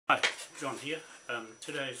John here.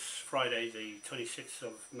 Today's Friday the 26th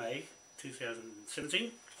of May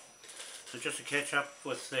 2017. So just to catch up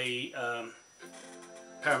with the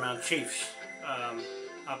Paramount Chiefs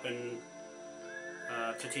up in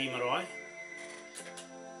Moai,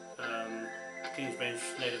 King's Bench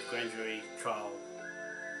Native Grand Jury Trial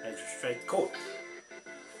Magistrate Court.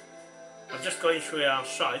 I'm just going through our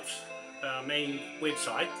sites, our main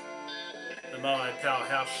website, the Moai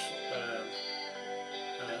Powerhouse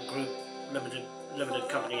Group Limited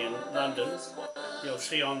Company in London. You'll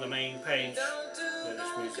see on the main page where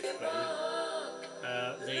this music's playing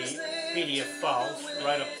the PDF files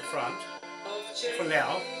right up the front. For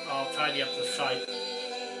now, I'll tidy up the site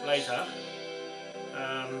later.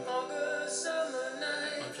 I'll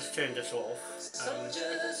just turn this off.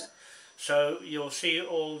 So you'll see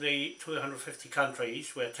all the 250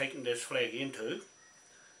 countries we're taking this flag into.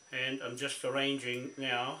 And I'm just arranging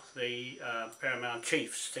now the Paramount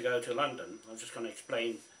Chiefs to go to London. I'm just going to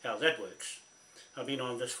explain how that works. I've been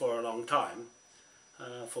on this for a long time,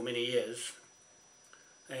 for many years.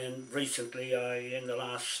 And recently, in the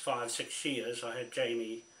last 5-6 years, I had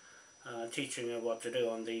Jamie teaching her what to do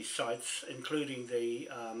on these sites, including the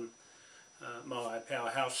Moai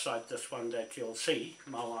Powerhouse site, this one that you'll see,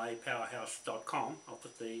 moaipowerhouse.com. I'll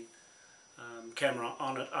put the camera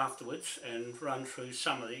on it afterwards and run through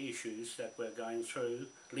some of the issues that we're going through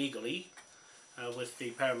legally with the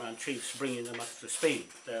Paramount Chiefs, bringing them up to speed.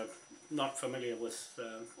 They're not familiar with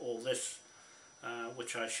all this,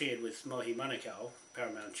 which I shared with Mohi Manukau,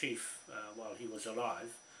 Paramount Chief, while he was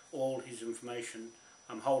alive. All his information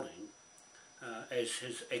I'm holding as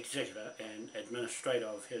his executor and administrator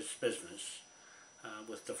of his business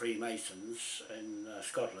with the Freemasons in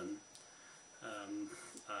Scotland,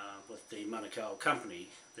 with the Manukau company,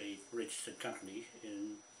 the registered company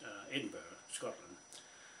in Edinburgh, Scotland.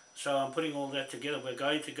 So I'm putting all that together. We're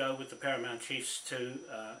going to go with the Paramount Chiefs to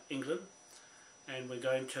England, and we're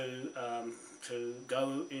going to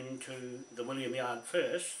go into the William Yard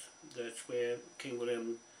first. That's where King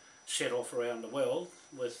William set off around the world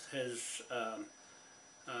with his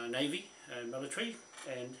navy and military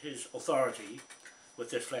and his authority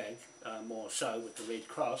with this flag, more so with the Red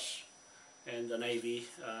Cross, and the Navy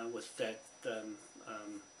with that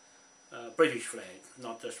British flag,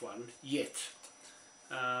 not this one yet.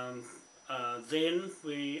 Then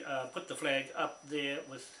we put the flag up there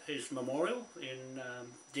with his memorial in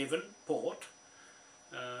Devon Port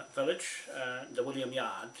village, the William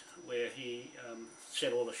Yard, where he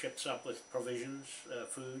set all the ships up with provisions,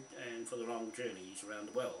 food, and for the long journeys around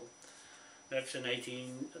the world. That's in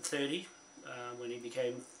 1830 when he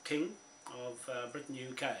became king of Britain,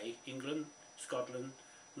 UK, England, Scotland,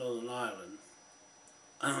 Northern Ireland.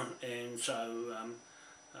 And so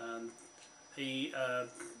he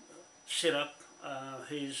set up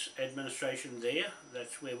his administration there.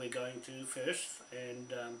 That's where we're going to first,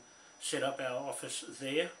 and set up our office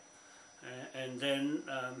there, and then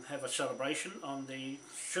have a celebration on the,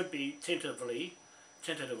 should be tentatively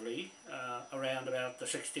around about the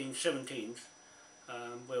 16th, 17th.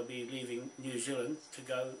 We'll be leaving New Zealand to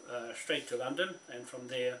go straight to London, and from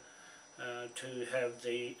there to have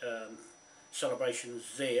the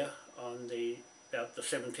celebrations there on about the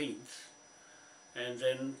 17th. And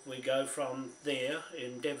then we go from there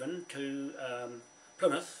in Devon to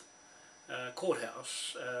Plymouth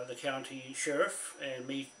courthouse, the county sheriff, and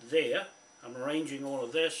meet there. I'm arranging all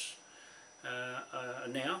of this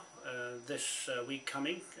now, this week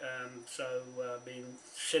coming, so I've been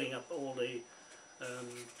setting up all the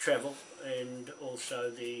travel and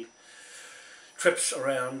also the trips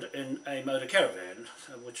around in a motor caravan,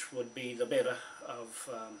 which would be the better of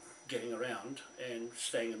getting around and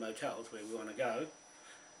staying in motels where we want to go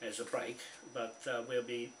as a break. But we'll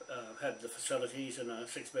be have the facilities in a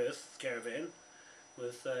 6-berth caravan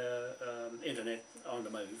with internet on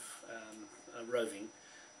the move, roving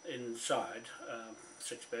inside,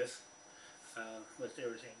 6-berth with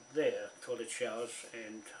everything there, toilet, showers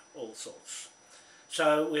and all sorts.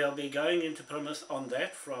 So we'll be going into Plymouth on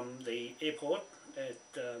that from the airport at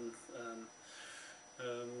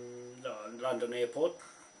London Airport,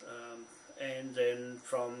 and then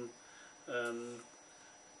from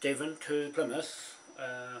Devon to Plymouth,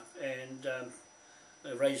 and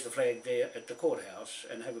raise the flag there at the courthouse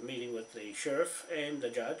and have a meeting with the sheriff and the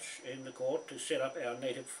judge in the court to set up our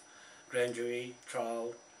native grand jury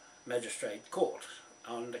trial magistrate court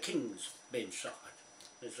on the King's Bench side.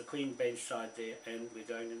 There's a Queen Bench side there, and we're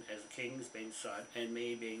going in as a King's Bench side, and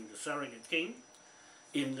me being the surrogate king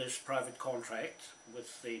in this private contract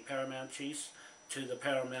with the Paramount Chiefs to the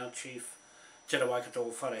Paramount Chief Te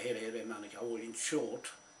Waikato Wharehere Manukau, or in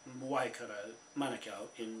short, Moai Manukau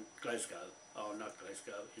in Glasgow, or not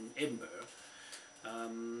Glasgow, in Edinburgh,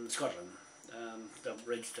 Scotland, the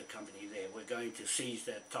registered company there. We're going to seize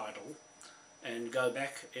that title and go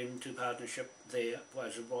back into partnership there,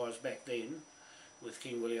 as it was back then, with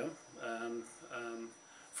King William,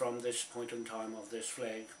 from this point in time of this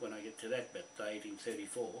flag, when I get to that bit, the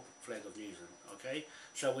 1834 flag of New Zealand. Okay,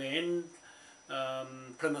 so we're in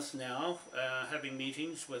Plymouth now, having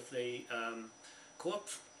meetings with the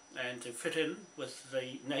court, and to fit in with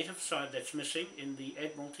the native side that's missing in the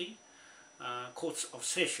Admiralty Courts of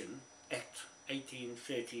Session Act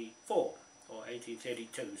 1834, or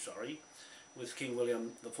 1832, sorry, with King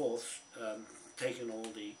William IV taking all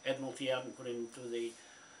the Admiralty out and put into the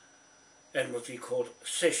Admiralty Court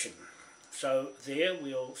Session. So there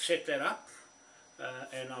we'll set that up,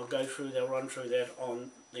 and I'll go through, they'll run through that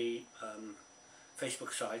on the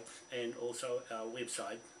Facebook site and also our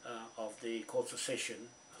website of the Courts of Session,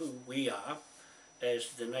 who we are as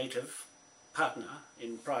the native partner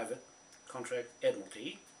in private contract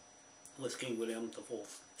Admiralty with King William IV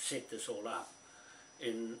set this all up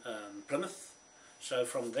in Plymouth. So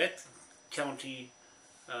from that county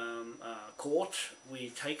court we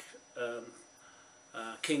take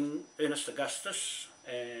King Ernest Augustus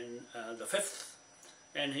and the 5th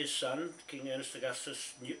and his son King Ernest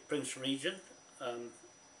Augustus Prince Regent,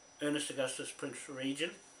 Ernest Augustus Prince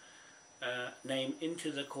Regent, named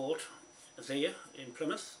into the court there in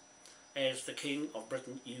Plymouth as the King of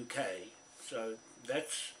Britain UK. So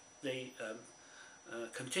that's the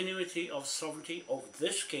continuity of sovereignty of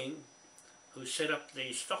this king who set up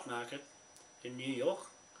the stock market in New York,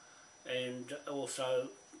 and also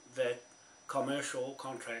that commercial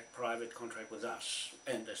contract, private contract with us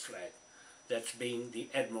and this flag. That's being the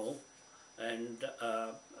Admiral and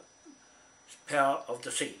Power of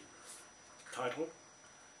the Sea title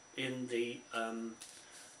in the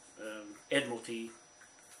Admiralty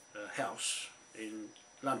House in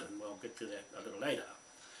London. We'll get to that a little later.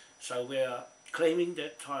 So we're claiming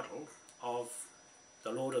that title of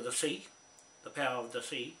the Lord of the Sea, the Power of the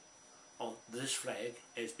Sea, of this flag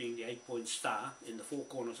as being the 8-point star in the four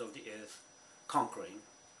corners of the earth, conquering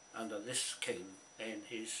under this king and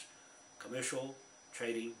his commercial,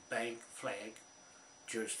 trading, bank, flag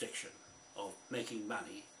jurisdiction of making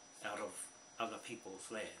money out of other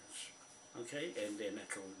people's lands, okay, and their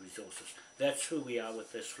natural resources. That's who we are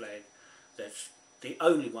with this flag. That's the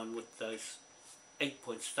only one with those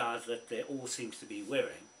 8-point stars that they all seems to be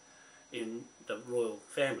wearing in the royal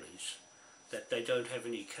families, that they don't have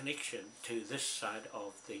any connection to this side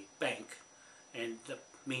of the bank and the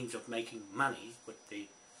means of making money with the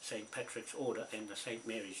St. Patrick's Order and the St.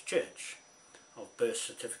 Mary's Church of birth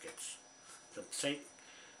certificates. The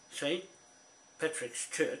St. Patrick's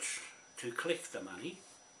Church to collect the money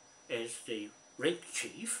as the rent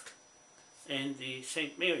chief, and the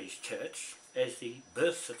St. Mary's Church as the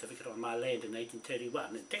birth certificate on my land in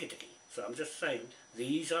 1831 in Tikitiki. So I'm just saying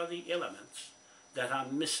these are the elements that are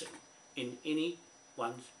missing in any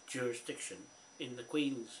one's jurisdiction in the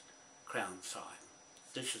Queen's Crown side.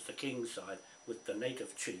 This is the King's side with the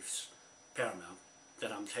native chiefs, paramount,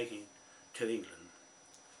 that I'm taking to England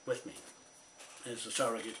with me as the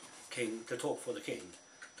surrogate king to talk for the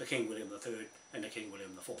King William III and the King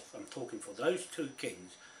William IV. I'm talking for those two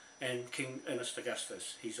kings, and King Ernest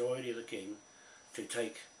Augustus, he's already the king to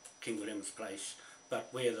take King William's place, but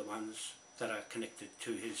we're the ones that are connected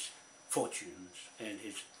to his fortunes and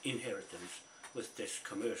his inheritance with this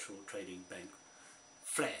commercial trading bank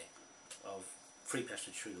flag of free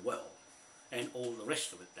passage through the world and all the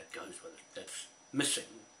rest of it that goes with it, that's missing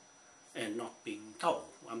and not being told.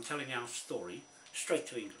 I'm telling our story straight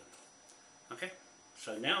to England. Okay,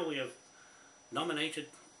 so now we have nominated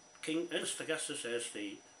King Ernest Augustus as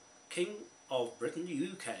the King of Britain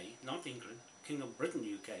UK, not England, King of Britain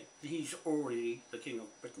UK. He's already the King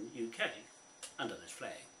of Britain UK under this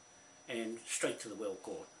flag, and straight to the World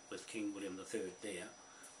Court with King William III there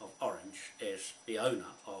of Orange as the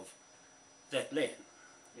owner of that land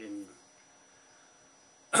in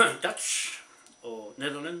Dutch or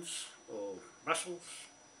Netherlands or Brussels,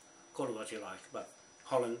 call it what you like, but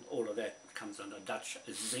Holland, all of that comes under Dutch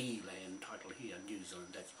Zeeland title here in New Zealand.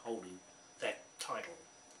 That's holding that title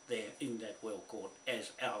there in that World Court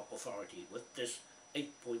as our authority with this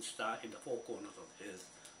 8-point star in the four corners of the earth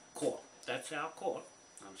court. That's our court.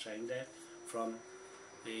 I'm saying that from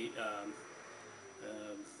the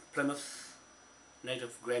Plymouth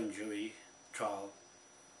Native Grand Jury Trial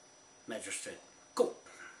Magistrate Court,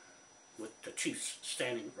 with the chiefs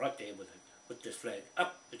standing right there with it, with this flag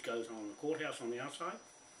up. It goes on the courthouse on the outside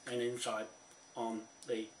and inside on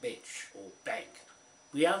the bench or bank.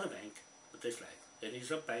 We are the bank with this flag. It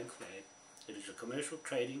is a bank flag. It is a commercial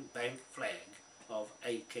trading bank flag of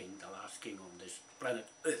a king, the last king on this planet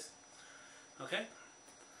Earth. Okay?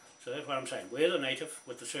 So that's what I'm saying. We're the native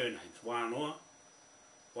with the surnames. Wānoa,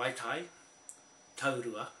 Waitai,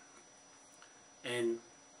 Taurua, and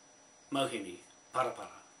Mohini, Parapara,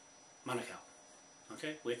 Manukau.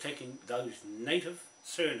 Okay? We're taking those native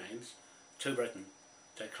surnames to Britain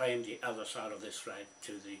to claim the other side of this flag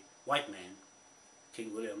to the white man,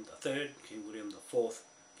 King William III, King William IV,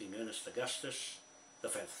 King Ernest Augustus V.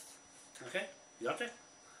 Okay? You got that?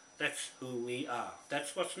 That's who we are.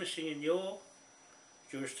 That's what's missing in your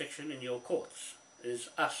jurisdiction, in your courts, is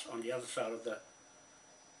us on the other side of the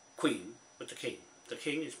Queen with the King. The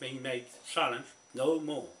King is being made silent no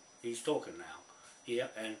more. He's talking now here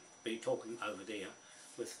and be talking over there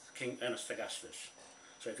with King Ernest Augustus.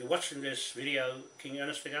 So if you're watching this video, King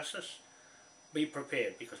Ernest Augustus, be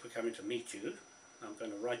prepared because we're coming to meet you. I'm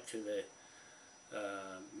going to write to the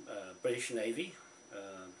British Navy,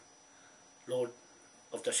 Lord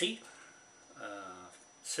of the Sea,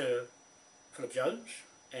 Sir Philip Jones,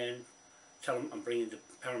 and tell him I'm bringing the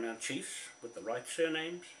Paramount Chiefs with the right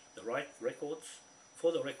surnames, the right records.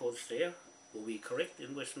 For the records there will be correct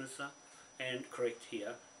in Westminster and correct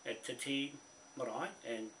here at Te Marae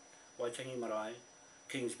and Waitangi Marae,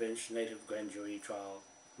 King's Bench, Native Grand Jury Trial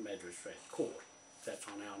Magistrate Court. That's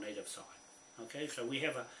on our native side. Okay, so we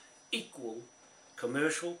have an equal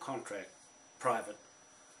commercial contract, private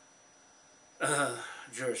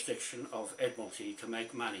jurisdiction of Admiralty to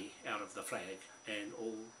make money out of the flag and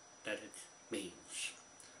all that it means.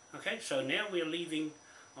 Okay, so now we're leaving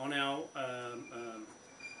on our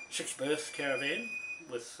 6-berth caravan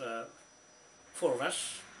with 4 of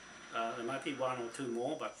us. There might be 1 or 2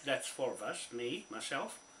 more, but that's 4 of us, me,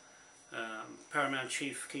 myself, Paramount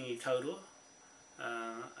Chief Kingi Taurua,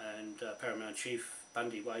 and Paramount Chief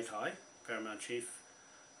Bundy Waitai, Paramount Chief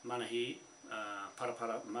Manahi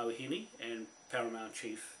Parapara Mohini, and Paramount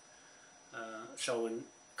Chief Selwyn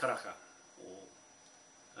Karaka,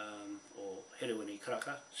 or Herewini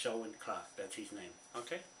Karaka, Selwyn Clark, that's his name.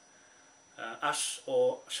 Okay? Us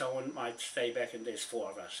or Selwyn might stay back, and there's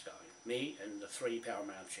 4 of us going, me and the 3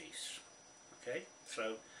 Paramount Chiefs. Okay?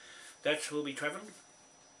 So that's who we'll be travelling.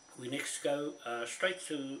 We next go straight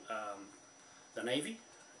to the Navy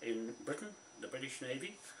in Britain, the British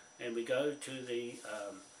Navy, and we go to the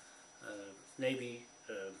Navy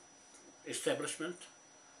establishment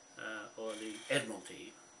or the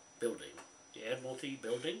Admiralty building. The Admiralty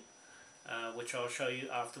building, which I'll show you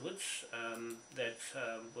afterwards. That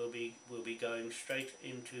we'll be going straight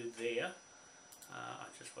into there. I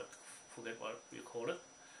just forget what you call it.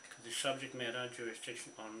 The subject matter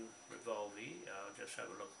jurisdiction on Revolvi. I'll just have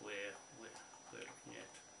a look where we're looking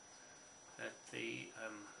at the oh,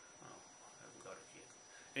 I haven't got it yet.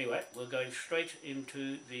 Anyway, we're going straight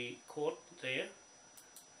into the court there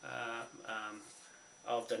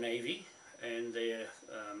of the Navy and their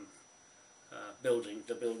building,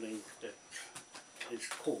 the building that is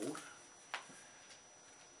called.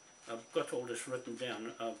 I've got all this written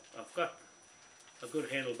down. I've got a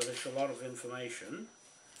good handle, but it's a lot of information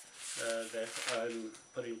that I'm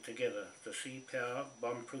putting together. The Sea Power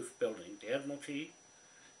Bomb-Proof Building, the Admiralty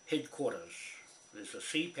Headquarters. There's a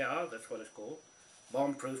Sea Power, that's what it's called,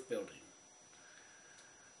 Bomb-Proof Building.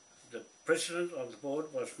 The President of the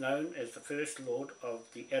Board was known as the First Lord of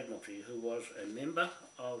the Admiralty, who was a member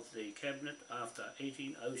of the Cabinet after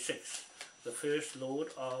 1806. The First Lord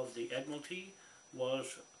of the Admiralty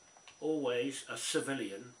was always a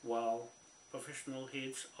civilian, while professional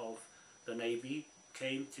heads of the Navy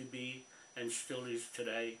came to be, and still is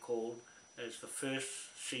today, called as the First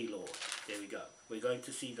Sea Lord. There we go. We're going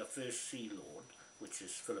to see the First Sea Lord, which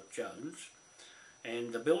is Philip Jones.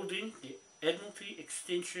 And the building, the Admiralty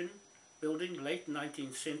Extension Building, late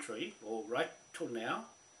 19th century, or right till now,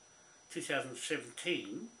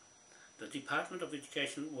 2017, the Department of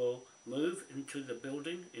Education will move into the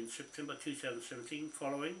building in September 2017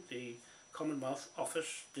 following the Commonwealth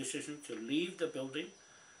Office decision to leave the building,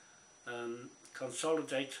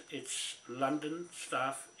 consolidate its London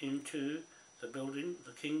staff into the building,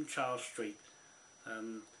 the King Charles Street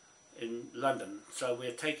in London. So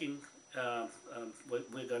we're taking,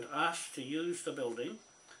 we're going to ask to use the building,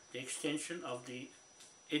 the extension of the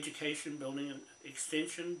education building and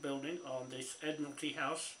extension building on this Admiralty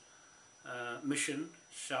House mission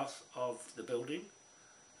south of the building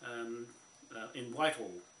in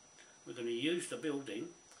Whitehall. We're going to use the building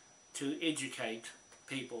to educate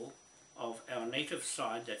people of our native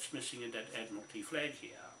side that's missing in that Admiralty flag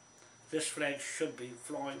here. This flag should be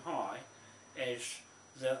flying high as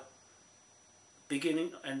the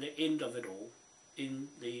beginning and the end of it all, in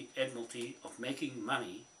the Admiralty of making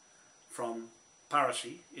money from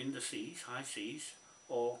piracy in the seas, high seas,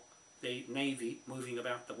 or the Navy moving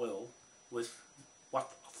about the world with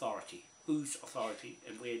what authority, whose authority,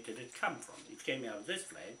 and where did it come from? It came out of this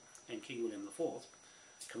flag, and King William IV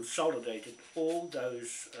consolidated all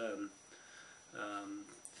those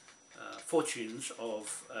fortunes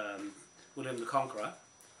of William the Conqueror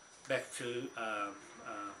back to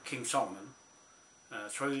King Solomon,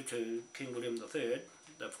 through to King William III,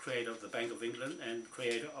 the creator of the Bank of England and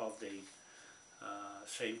creator of the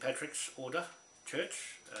St. Patrick's Order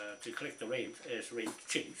Church, to collect the rent as rent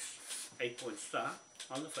chiefs, 8-point star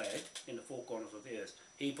on the flag in the four corners of the earth.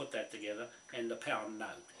 He put that together, and the pound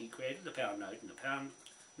note. He created the pound note and the pound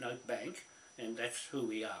note bank, and that's who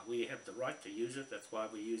we are. We have the right to use it. That's why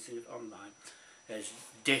we're using it online as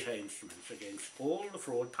debtor instruments against all the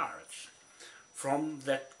fraud pirates. From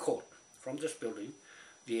that court, from this building,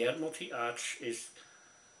 the Admiralty Arch is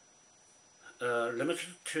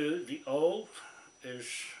limited to the old,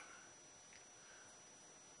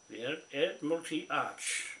 the Admiralty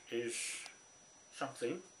Arch is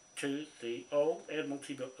something to the old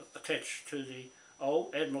Admiralty, attached to the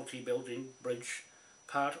old Admiralty building bridge,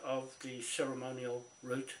 part of the ceremonial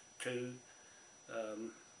route to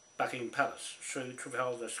Buckingham Palace through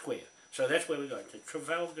Trafalgar Square. So that's where we're going, to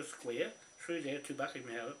Trafalgar Square, through there to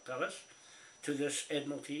Buckingham Palace, to this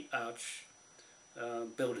Admiralty Arch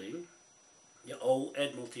building, the old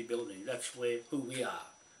Admiralty building. That's where who we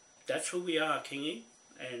are. That's who we are, Kingi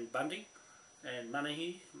and Bundy and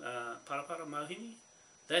Manahi, Parapara Mohini.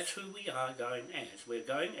 That's who we are going as. We're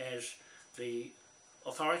going as the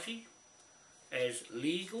authority, as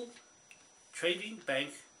legal trading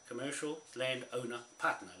bank commercial landowner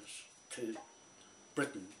partners to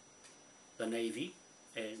Britain, the Navy,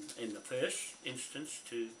 and in the first instance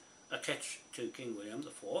to attach to King William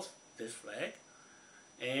IV, this flag,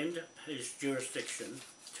 and his jurisdiction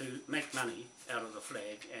to make money out of the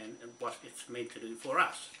flag and what it's meant to do for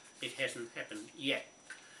us. It hasn't happened yet,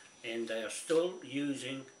 and they are still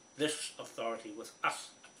using this authority with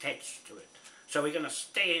us attached to it. So we're going to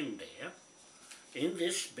stand there in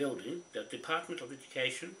this building, the Department of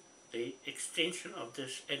Education, the extension of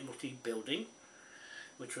this Admiralty building,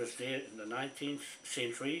 which was there in the 19th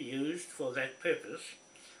century, used for that purpose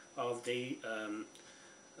of the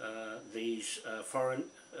these foreign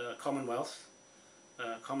Commonwealth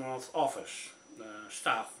office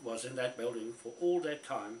staff was in that building for all that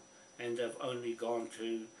time, and they've only gone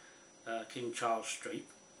to King Charles Street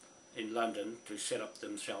in London to set up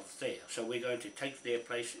themselves there. So we're going to take their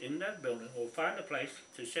place in that building. We'll find a place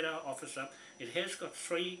to set our office up. It has got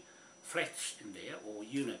 3 flats in there, or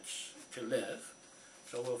units, to live.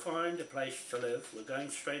 So we'll find a place to live. We're going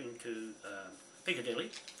straight into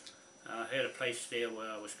Piccadilly. I had a place there where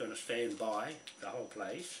I was going to stay and buy the whole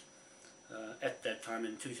place. At that time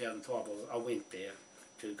in 2012 I went there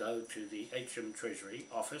to go to the HM Treasury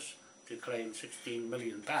office to claim £16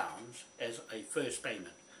 million as a first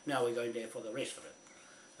payment. Now we're going there for the rest of it.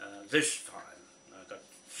 This time, I got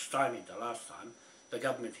stymied the last time. The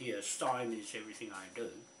government here stymies everything I do,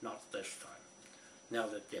 not this time. Now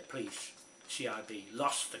that their police, CIB,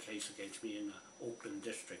 lost the case against me in the Auckland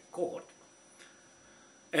District Court,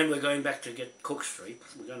 and we're going back to get Cook Street.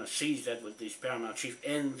 We're going to seize that with these Paramount Chiefs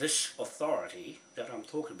and this authority that I'm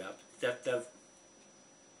talking about, that they've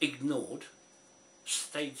ignored,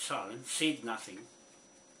 stayed silent, said nothing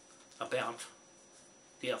about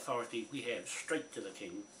the authority we have, straight to the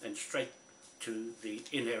King and straight to the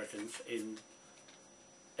inheritance in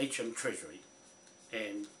HM Treasury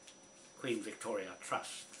and Queen Victoria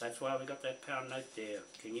Trust. That's why we got that pound note there,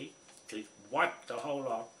 Kingy, to wipe the whole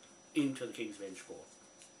lot into the King's Bench Court,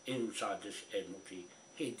 inside this Admiralty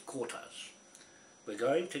headquarters. We're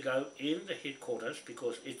going to go in the headquarters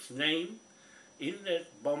because it's named in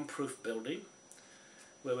that bomb-proof building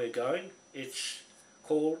where we're going. It's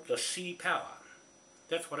called the Sea Power.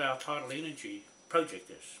 That's what our tidal energy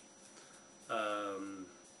project is.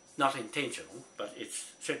 Not intentional, but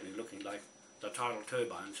it's certainly looking like the tidal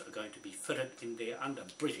turbines are going to be fitted in there under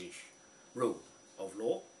British rule of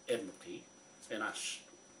law, Admiralty, and us.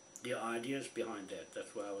 The ideas behind that.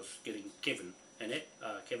 That's why I was getting Kevin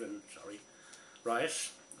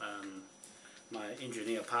Rice, my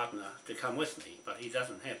engineer partner, to come with me, but he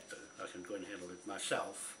doesn't have to. I can go and handle it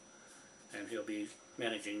myself, and he'll be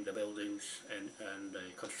managing the buildings and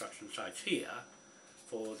the construction sites here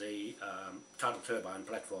for the tidal turbine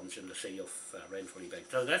platforms in the sea of Rainfully Bank.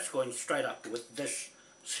 So that's going straight up with this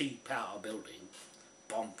Sea Power building,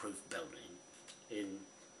 bomb-proof building in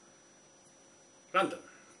London,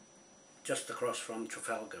 just across from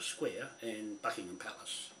Trafalgar Square and Buckingham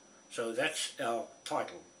Palace. So that's our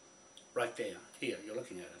title right there. Here, you're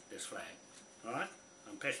looking at it, this flag. Alright?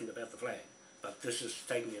 I'm passionate about the flag, but this is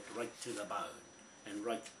taking it right to the bone and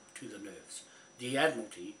right to the nerves. The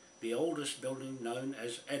Admiralty, the oldest building known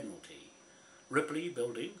as Admiralty. Ripley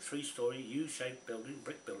building, 3-storey U-shaped building,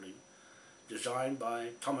 brick building, designed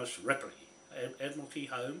by Thomas Ripley. Admiralty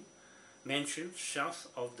home, mansion south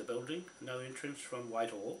of the building, no entrance from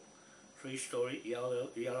Whitehall, 3-storey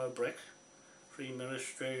yellow brick, 3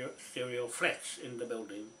 ministerial flats in the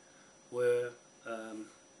building were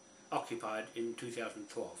occupied in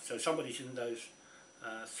 2012. So somebody's in those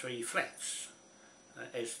 3 flats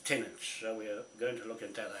as tenants. So we're going to look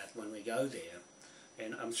into that when we go there.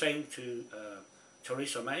 And I'm saying to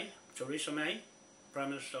Theresa May,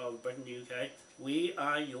 Prime Minister of Britain, UK, we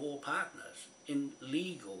are your partners in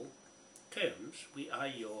legal terms. We are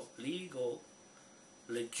your legal,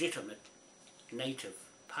 legitimate native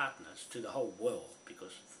partners to the whole world,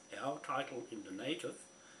 because our title in the native,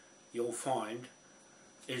 you'll find,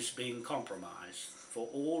 is being compromised for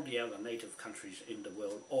all the other native countries in the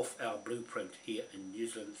world off our blueprint here in New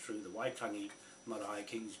Zealand through the Waitangi Marae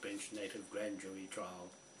King's Bench Native Grand Jury Trial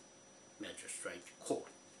Magistrate Court.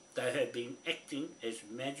 They have been acting as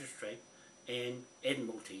magistrate and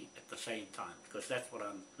Admiralty at the same time, because that's what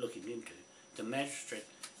I'm looking into. The magistrate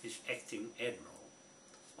is acting admiral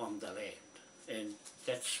on the land, and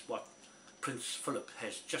that's what Prince Philip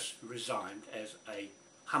has just resigned as a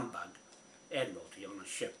humbug Admiralty on a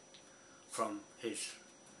ship from his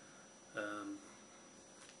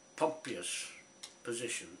pompous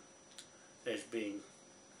position as being,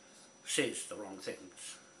 says the wrong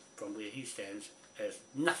things, from where he stands, has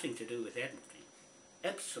nothing to do with Admiralty.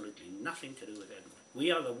 Absolutely nothing to do with Admiralty.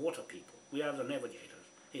 We are the water people. We are the navigators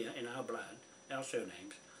here in our blood, our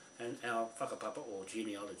surnames, and our whakapapa or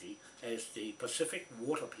genealogy as the Pacific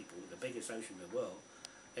water people, the biggest ocean in the world,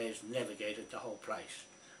 has navigated the whole place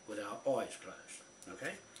with our eyes closed.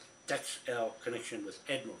 Okay? That's our connection with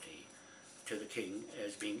Admiralty to the King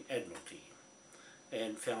as being Admiralty,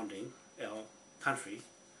 and founding our country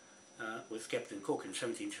with Captain Cook in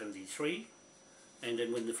 1773, and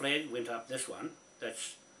then when the flag went up, this one,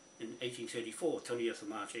 that's in 1834, 20th of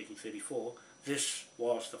March 1834, this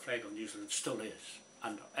was the flag of New Zealand, still is,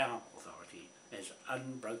 under our authority as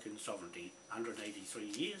unbroken sovereignty, 183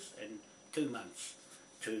 years and 2 months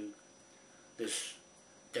to this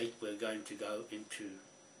date we're going to go into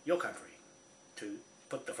your country to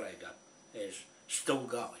put the flag up as still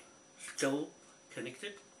going, still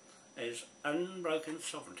connected as unbroken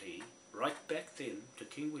sovereignty right back then to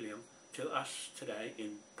King William, to us today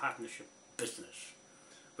in partnership business.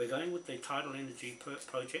 We're going with the Tidal Energy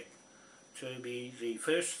project to be the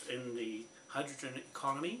first in the hydrogen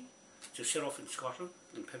economy to set off in Scotland,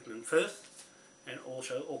 in Pentland Firth, and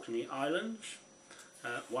also Auckland Islands.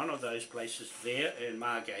 One of those places there in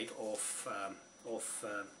Margate off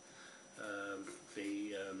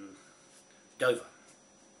the Devon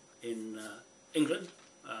in England,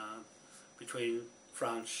 between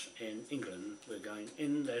France and England. We're going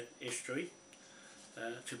in that estuary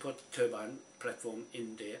to put Turbine platform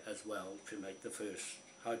in there as well to make the first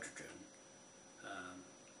hydrogen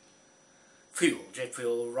fuel, jet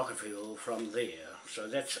fuel, rocket fuel from there. So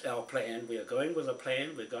that's our plan. We are going with a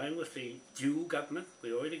plan. We're going with the dual government.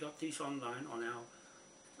 We already got these online on our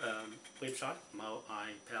website,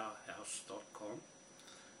 moaipowerhouse.com.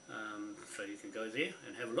 So you can go there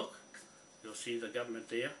and have a look. You'll see the government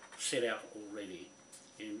there set out already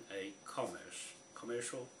in a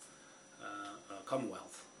commercial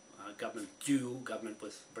Commonwealth government, dual government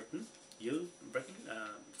with Britain,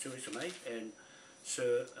 Theresa May and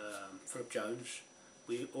Sir Philip Jones.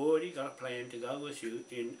 We already got a plan to go with you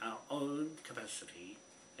in our own capacity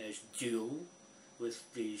as dual with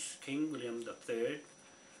these King William III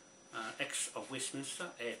Acts of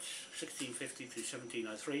Westminster, Acts 1650 to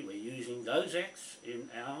 1703. We're using those acts in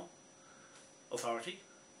our authority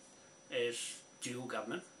as dual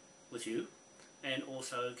government with you, and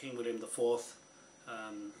also King William IV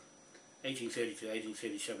 1830 to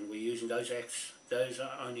 1837. We're using those acts. Those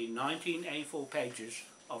are only 1984 pages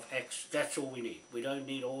of acts. That's all we need. We don't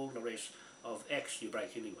need all the rest of acts you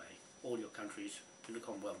break anyway. All your countries in the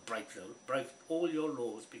Commonwealth break all your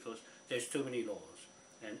laws, because there's too many laws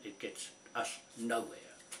and it gets us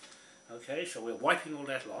nowhere. Okay, so we're wiping all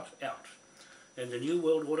that lot out. And the New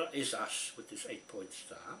World Order is us with this 8-point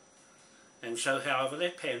star. And so however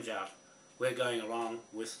that pans out, we're going along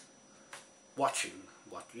with watching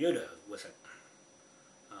what you do with it.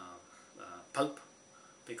 Pope,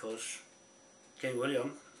 because King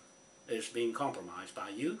William is being compromised by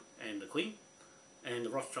you and the Queen and the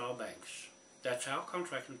Rothschild banks. That's our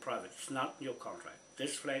contract in private. It's not your contract.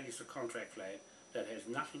 This flag is a contract flag that has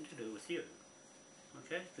nothing to do with you.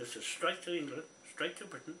 Okay? This is straight to England, straight to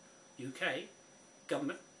Britain, UK,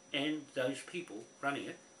 government, and those people running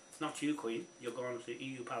it. Not you, Queen. You're gone to the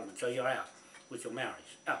EU Parliament, so you're out with your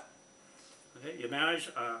Maoris. Out. Okay? Your Maoris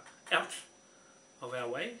are out of our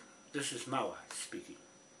way. This is Moai speaking.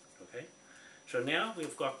 Okay? So now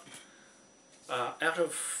we've got out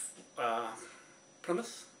of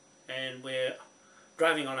Plymouth, and we're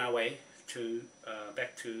driving on our way to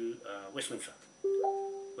back to Westminster.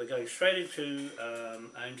 We're going straight into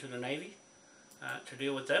the Navy to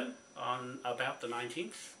deal with them on about the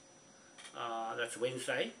 19th. That's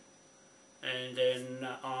Wednesday. And then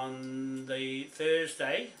on the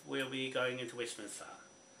Thursday we'll be going into Westminster.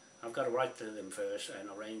 I've got to write to them first and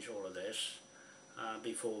arrange all of this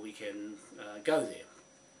before we can go there.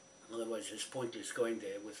 Otherwise it's pointless going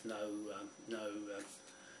there with no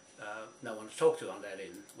one to talk to on that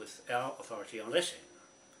end, with our authority on this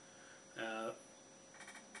end.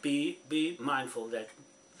 Be mindful that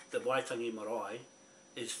the Waitangi Marae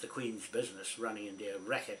is the Queen's business, running in their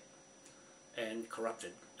racket and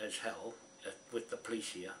corrupted as hell with the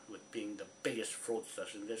police here, with being the biggest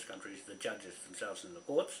fraudsters in this country, is the judges themselves in the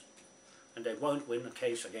courts, and they won't win a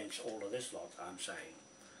case against all of this lot, I'm saying,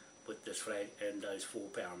 with this flag and those 4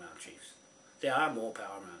 Paramount Chiefs. There are more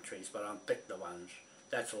Paramount Chiefs, but I'll pick the ones.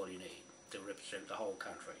 That's all you need to represent the whole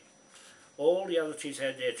country. All the other chiefs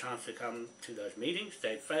had their chance to come to those meetings.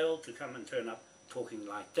 They failed to come and turn up talking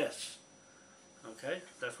like this. Okay,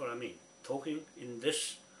 that's what I mean. Talking in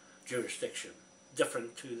this jurisdiction,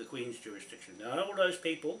 different to the Queen's jurisdiction. Now all those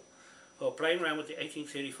people who are playing around with the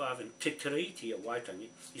 1835 and Te Tiriti of Waitangi,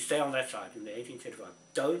 you stay on that side in the 1835.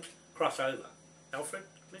 Don't cross over. Alfred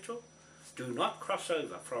Mitchell, do not cross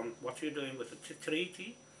over from what you're doing with the Te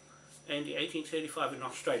Tiriti and the 1835 in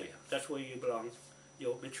Australia. That's where you belong.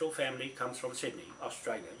 Your Mitchell family comes from Sydney,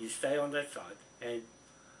 Australia. You stay on that side and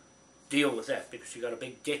deal with that, because you've got a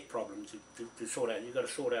big debt problem to sort out. You've got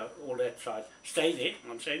to sort out all that side. Stay there.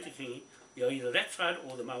 I'm saying to Kingi, you're either that side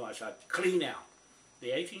or the Moai side. Clean out. The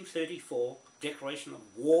 1834 Declaration of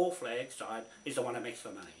War flag side is the one that makes the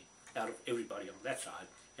money out of everybody on that side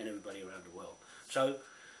and everybody around the world. So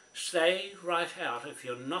stay right out if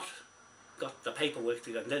you're not got the paperwork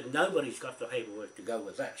to go. Nobody's got the paperwork to go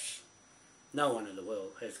with this. No one in the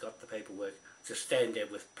world has got the paperwork to stand there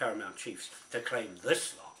with Paramount Chiefs to claim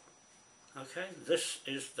this lot. Okay, this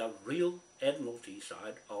is the real Admiralty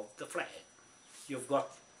side of the flag. You've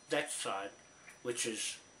got that side, which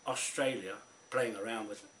is Australia playing around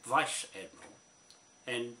with Vice Admiral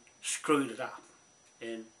and screwed it up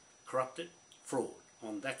and corrupted fraud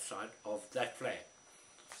on that side of that flag.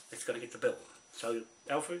 It's got to get the bill. So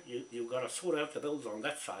Alfred, you've got to sort out the bills on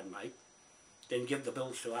that side, mate. Then give the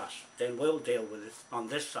bills to us. Then we'll deal with it on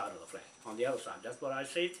this side of the flag, on the other side. That's what I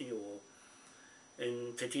say to you all.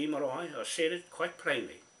 In Te Tii Marae, I said it quite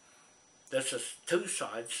plainly. There's just 2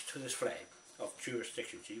 sides to this flag of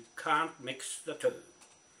jurisdictions. You can't mix the 2.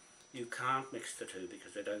 You can't mix the 2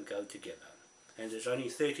 because they don't go together. And there's only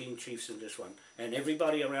 13 chiefs in this one. And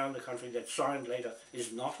everybody around the country that signed later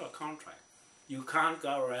is not a contract. You can't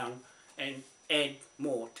go around and add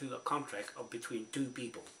more to a contract of between 2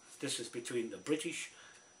 people. This is between the British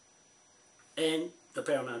and the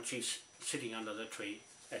Paramount Chiefs sitting under the tree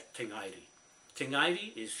at Tingairi.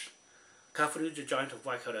 Tingairi is Kawharu, the giant of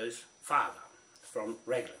Waikaro's father from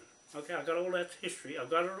Raglan. Okay, I've got all that history.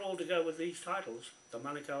 I've got it all to go with these titles. The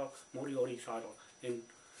Manukau Moriori title in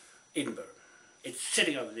Edinburgh. It's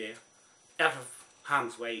sitting over there, out of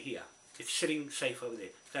harm's way here. It's sitting safe over there.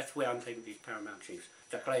 That's where I'm taking these Paramount Chiefs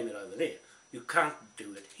to claim it over there. You can't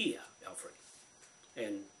do it here, Alfred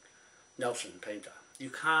and Nelson Painter. You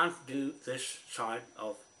can't do this side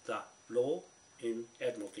of the law in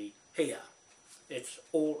Admiralty here. It's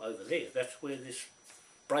all over there. That's where this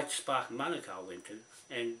Bright Spark Manukau went to,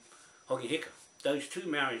 and Hoki Hika. Those 2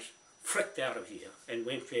 Maoris fricked out of here and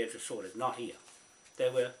went there to sort it, not here. They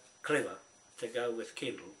were clever to go with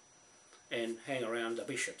Kendall and hang around the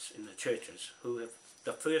bishops in the churches, who have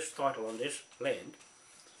the first title on this land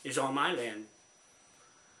is on my land,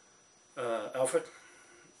 Alfred.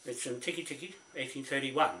 It's in Tiki Tiki,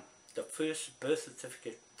 1831. The first birth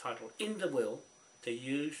certificate title in the world to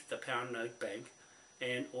use the pound note bank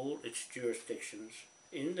and all its jurisdictions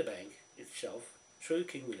in the bank itself through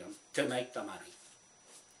King William to make the money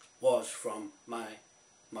was from my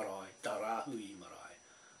marae, the Rahui Marae.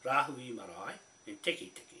 Rahui Marae in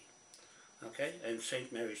Tiki Tiki. Okay, and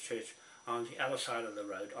St. Mary's Church on the other side of the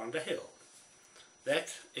road on the hill.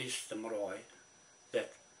 That is the marae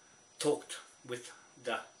that talked with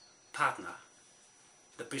the partner,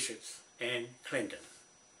 the bishops and Clendon.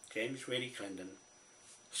 James Ready Clendon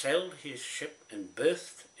sailed his ship and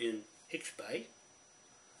berthed in Hicks Bay,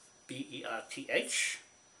 B-E-R-T-H.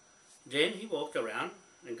 Then he walked around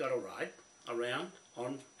and got a ride around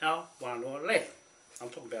on our Wānoa land. I'm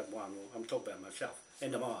talking about Wānoa, I'm talking about myself,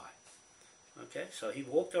 and the Moai. Okay, so he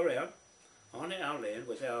walked around on our land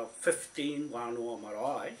with our 15 Wānoa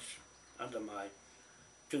marais under my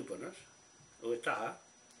tūpunas, Uetaha,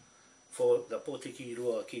 for the Potiki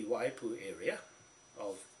Rua ki Waipu area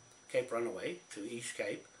of Cape Runaway to East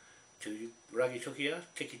Cape, to Rangitukia,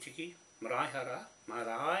 Tiki Tiki, Maraihara,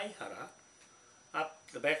 up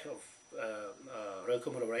the back of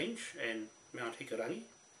Raukumara Range and Mount Hikurangi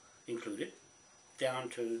included, down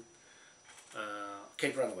to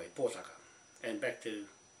Cape Runaway, Pōtaka, and back to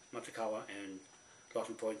Matakawa and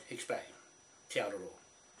Lawton Point, Hicks Bay, Te Aroha,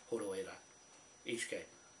 Horoera, East Cape,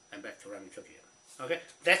 and back to Rangitukia. Okay,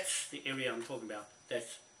 that's the area I'm talking about.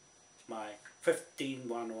 That's my 15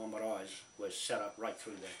 Wānoa marais was set up right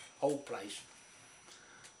through that whole place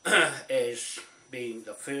as being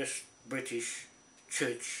the first British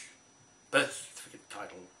church birth certificate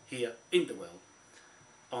title here in the world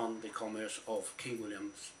on the commerce of King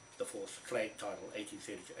William IV's flag title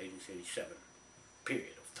 1830 to 1837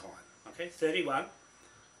 period of time. Okay,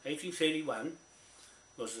 1831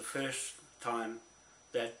 was the first time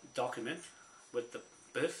that document with the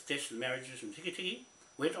birth, deaths and marriages and tiki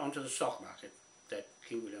went onto the stock market that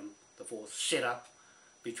King William IV set up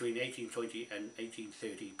between 1820 and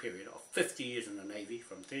 1830 period of 50 years in the Navy.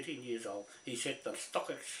 From 13 years old he set the stock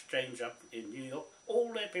exchange up in New York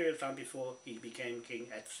all that period of time before he became king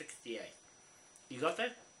at 68. You got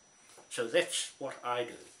that? So that's what I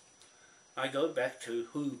do. I go back to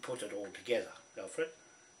who put it all together, Alfred.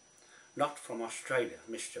 Not from Australia,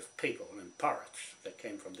 mischief people and pirates that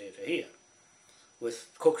came from there to here with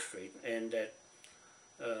Cook Street and that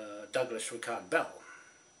Douglas Ricard Bell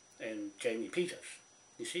and Jamie Peters.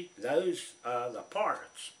 You see, those are the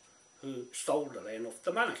pirates who stole the land off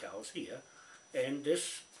the Manukau's here, and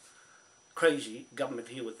this crazy government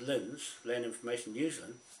here with LINZ, Land Information New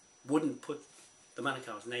Zealand, wouldn't put the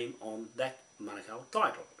Manukau's name on that Manukau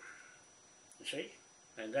title. You see,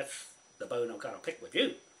 and that's the bone I've got to pick with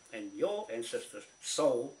you. And your ancestors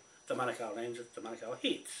sold the Manukau lands at the Manukau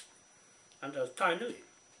heads under Tainui.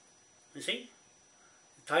 You see,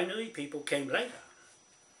 the Tainui people came later.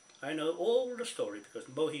 I know all the story because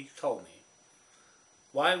Mohi told me.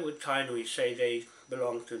 Why would Tainui say they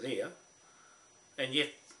belong to there, and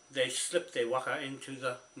yet they slipped their waka into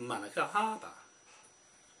the Manukau harbour?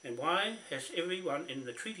 And why has everyone in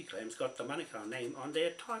the treaty claims got the Manukau name on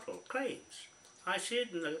their title claims? I said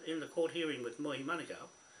in the court hearing with Mohi Manukau,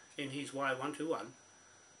 in his Y121,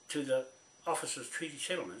 to the Officers Treaty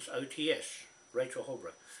Settlements, OTS, Rachel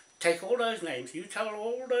Holbrook, take all those names, you tell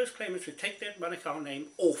all those claimants to take that Manukau name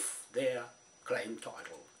off their claim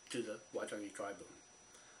title to the Waitangi Tribunal.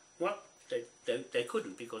 What? They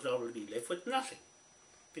couldn't because they would be left with nothing.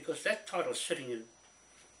 Because that title's sitting in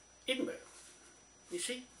Edinburgh. You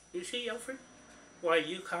see, Alfred? Why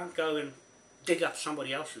you can't go and dig up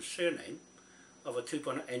somebody else's surname of a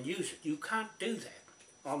tupuna and use it. You can't do that.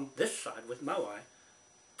 On this side with Moai,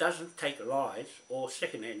 doesn't take lies or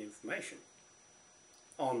second-hand information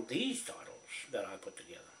on these titles that I put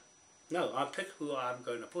together. No, I pick who I'm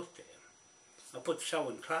going to put there. I put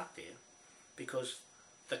Selwyn Clark there because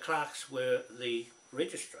the Clarks were the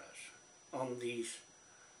registrars on these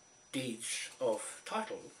deeds of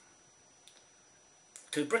title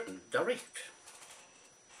to Britain direct.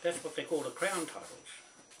 That's what they call the crown titles,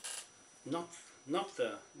 not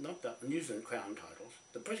the New Zealand crown titles,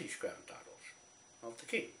 the British crown titles of the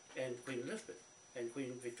King and Queen Elizabeth and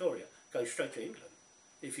Queen Victoria go straight to England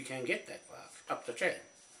if you can get that far up the chain,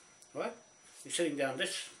 right? You're sitting down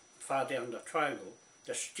this far down the triangle,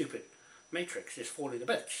 the stupid matrix is falling to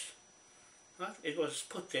bits, right? It was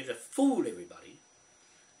put there to fool everybody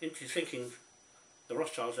into thinking the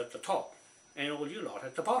Rothschilds at the top and all you lot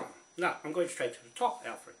at the bottom. No, I'm going straight to the top,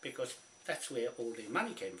 Alfred, because that's where all their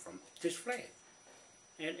money came from, this flag.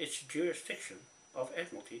 And it's jurisdiction of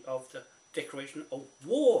Admiralty of the Declaration of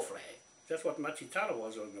War flag. That's what Machitara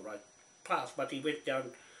was on the right path, but he went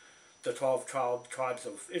down the 12 tribes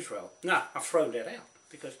of Israel. No, I've thrown that out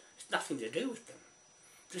because it's nothing to do with them.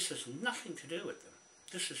 This has nothing to do with them.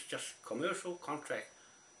 This is just commercial contract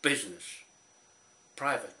business,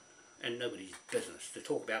 private, and nobody's business to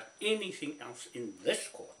talk about anything else in this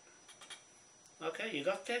court. Okay, you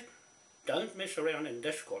got that? Don't mess around in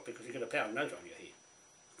this court because you get a pound note on your head.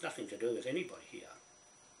 Nothing to do with anybody here.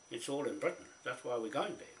 It's all in Britain. That's why we're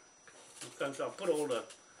going there. I'll put all the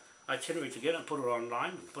itinerary together and put it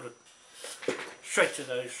online and put it straight to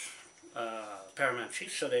those Paramount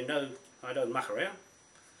Chiefs so they know I don't muck around.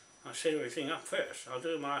 I set everything up first. I'll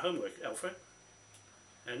do my homework, Alfred.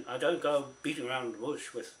 And I don't go beating around the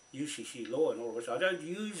bush with UCC law and all this. I don't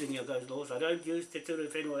use any of those laws. I don't use the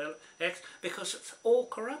Tidal Act because it's all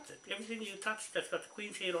corrupted. Everything you touch that's got the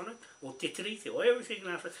Queen's head on it, or Te Tiriti, or everything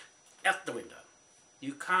else, out the window.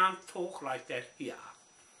 You can't talk like that here.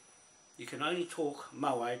 You can only talk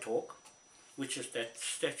Moai talk, which is that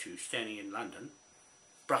statue standing in London,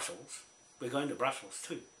 Brussels. We're going to Brussels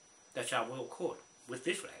too. That's our World Court, with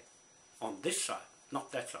this flag, on this side,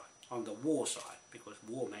 not that side, on the war side, because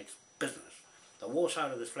war makes business. The war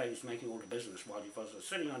side of this flag is making all the business while you fellas are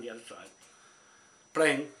sitting on the other side,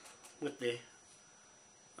 playing with the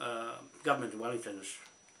government of Wellington's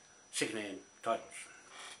second-hand titles.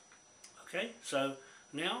 Okay, so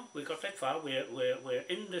now we've got that far. We're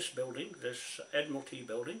in this building, this Admiralty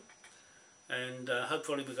building, and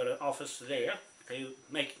hopefully we've got an office there to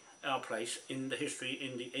make our place in the history,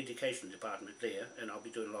 in the education department there, and I'll be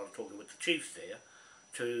doing a lot of talking with the chiefs there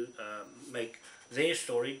to make their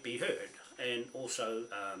story be heard. And also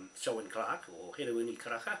Selwyn Clark, or Herewini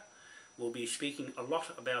Karaka, will be speaking a lot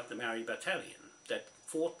about the Maori battalion that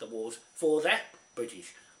fought the wars for that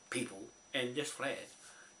British people and this flag.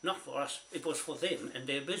 Not for us, it was for them and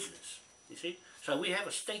their business, you see. So we have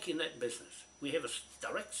a stake in that business. We have a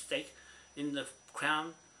direct stake in the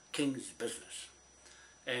Crown King's business.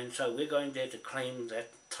 And so we're going there to claim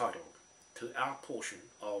that title to our portion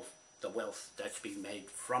of the wealth that's been made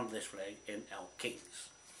from this flag and our kings.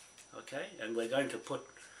 Okay, and we're going to put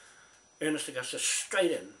Ernest Augustus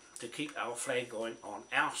straight in to keep our flag going on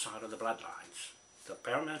our side of the bloodlines. The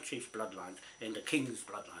Paramount Chiefs bloodlines and the King's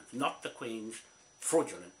bloodlines, not the Queen's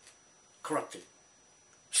fraudulent, corrupted,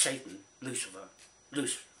 Satan, Lucifer,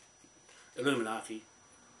 Illuminati.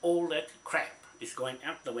 All that crap is going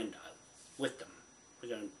out the window with them. We're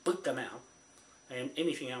going to boot them out and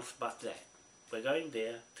anything else but that. We're going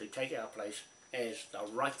there to take our place as the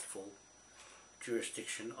rightful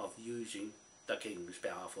jurisdiction of using the King's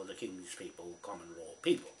power for the King's people, common law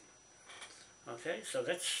people. Okay, so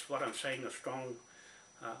that's what I'm saying, a strong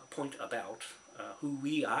point about who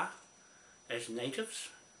we are as natives,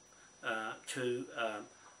 to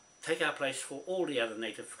take our place for all the other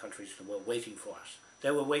native countries that were waiting for us. They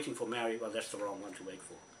were waiting for Maori. Well, that's the wrong one to wait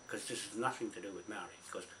for, because this has nothing to do with Maori,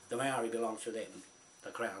 because the Maori belongs to them, the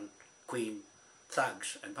Crown, Queen,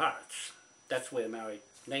 thugs and pirates. That's where Maori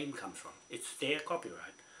name comes from. It's their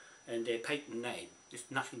copyright and their patent name.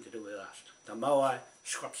 It's nothing to do with us. The Moai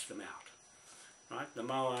scrups them out. Right? The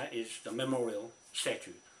Moai is the memorial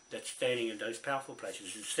statue that's standing in those powerful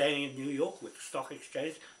places. It's standing in New York with the stock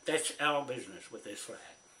exchange. That's our business with this flag.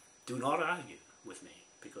 Do not argue with me,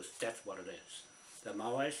 because that's what it is. The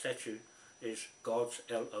Moai statue is God's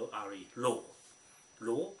L-O-R-E, law.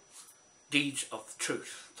 Law, deeds of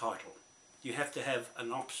truth title. You have to have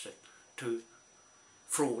an opposite to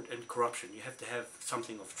fraud and corruption. You have to have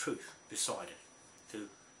something of truth beside it, to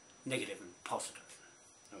negative and positive,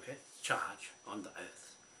 okay, charge on the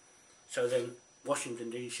earth. So then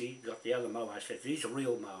Washington DC got the other Moai statues. These are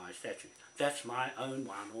real Moai statues. That's my own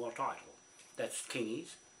one or title. That's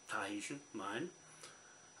Kingi's, Tahitian, mine,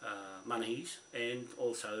 Manahi's, and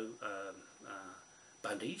also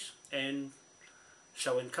Bundy's, and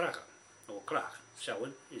Selwyn Karaka, or Clark.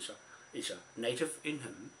 Selwyn is a native in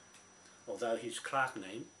him, although his Clark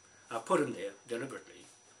name, I put him there deliberately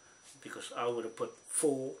because I would have put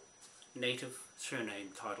 4 native surname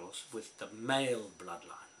titles with the male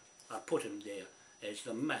bloodline. I put him there as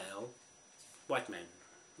the male white man.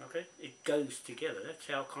 Okay, it goes together. That's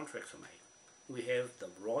how contracts are made. We have the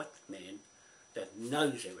right man that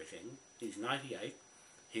knows everything. He's 98.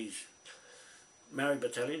 He's Maori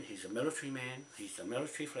battalion. He's a military man. He's the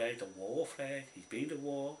military flag, the war flag. He's been to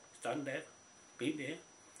war. He's done that. Been there.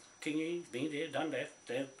 Kingi's been there, done that.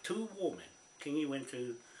 They're 2 war men. Kingi went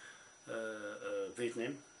to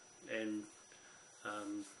Vietnam, and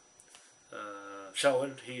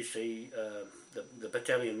Selwyn, he's the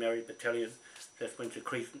battalion, Maori battalion that went to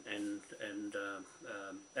Crete and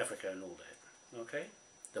Africa and all that. Okay,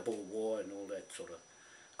 the Boer War and all that sort of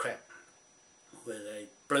crap, where they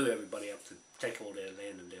blew everybody up to take all their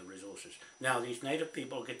land and their resources. Now these native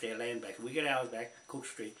people get their land back. We get ours back. Cook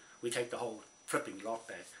Street. We take the whole flipping lot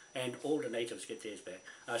back, and all the natives get theirs back.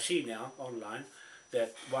 I see now online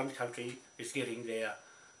that one country is getting their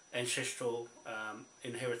ancestral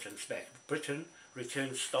inheritance back. Britain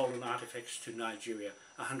returns stolen artifacts to Nigeria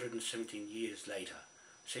 117 years later.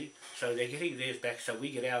 See? So they're getting theirs back, so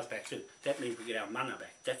we get ours back too. That means we get our mana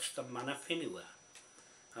back. That's the mana whenua.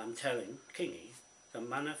 I'm telling Kingi, the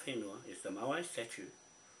mana whenua is the Moai statue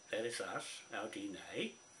that is us, our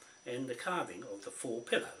DNA, and the carving of the 4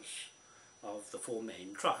 pillars of the 4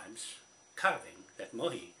 main tribes, carving that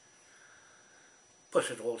Moai puts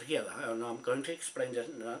it all together, and I'm going to explain that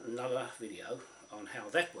in another video on how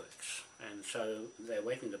that works. And so they're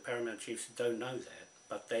waiting, the Paramount Chiefs don't know that,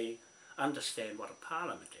 but they understand what a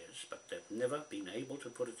parliament is, but they've never been able to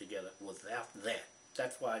put it together without that.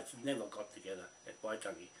 That's why it's never got together at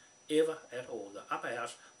Waitangi, ever at all. The upper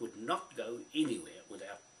house would not go anywhere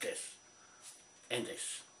without this and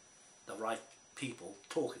this, the right people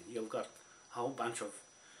talking. You've got a whole bunch of,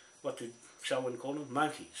 what did Selwyn call them,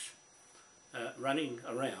 monkeys, running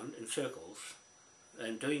around in circles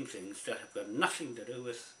and doing things that have got nothing to do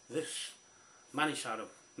with this money side of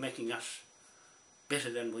making us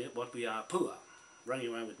better than what we are, poor,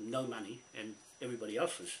 running around with no money, and everybody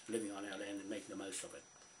else is living on our land and making the most of it.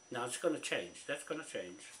 Now it's going to change. That's going to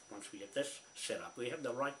change once we get this set up. We have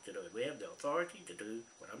the right to do it. We have the authority to do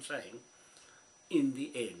what I'm saying. In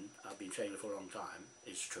the end, I've been saying it for a long time,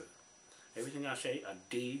 is true. Everything I say are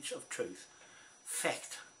deeds of truth,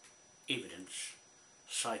 fact, evidence,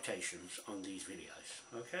 citations on these videos.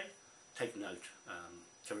 Okay? Take note,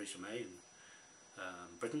 Theresa May in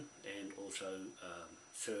Britain, and also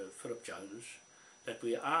Sir Philip Jones, that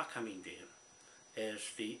we are coming there as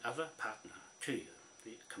the other partner to you,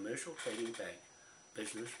 the commercial trading bank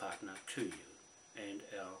business partner to you, and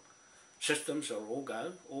our systems are all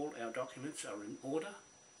go, all our documents are in order,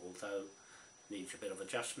 although needs a bit of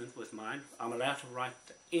adjustment with mine. I'm allowed to write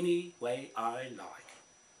any way I like.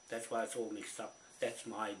 That's why it's all mixed up. That's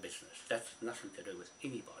my business. That's nothing to do with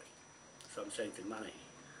anybody. So I'm saying to Money,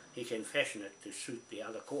 he can fashion it to suit the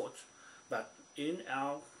other courts, but in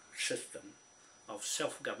our system of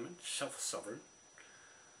self-government, self-sovereign,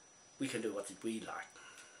 we can do what we like.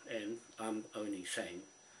 And I'm only saying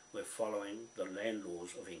we're following the land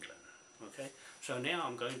laws of England. Okay, so now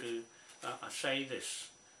I'm going to say this.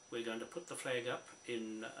 We're going to put the flag up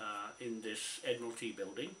in this Admiralty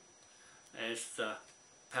building as the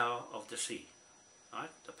power of the sea. Right,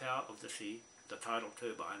 the power of the sea, the tidal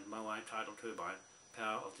turbine, Moai tidal turbine,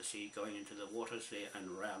 power of the sea going into the waters there and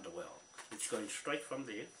around the world. It's going straight from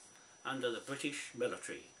there under the British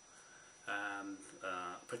military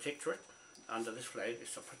protectorate. Under this flag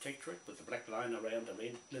is the protectorate with the black line around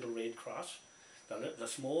the little red cross. The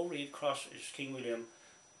small red cross is King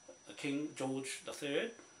George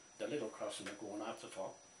III, the little cross in the corner up the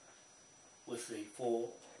top, with the four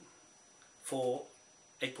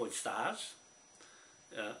 8-point stars.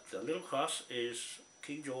 The little cross is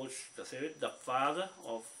King George III, the father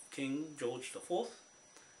of King George IV,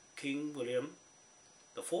 King William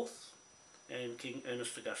IV, and King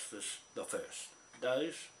Ernest Augustus I.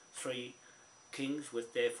 Those 3 kings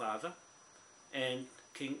with their father, and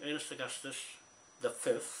King Ernest Augustus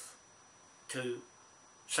V to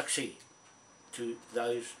succeed to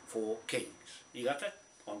those 4 kings. You got that?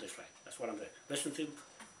 On this flag. That's what I'm doing. Listen to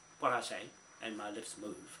what I say, and my lips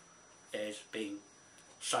move as being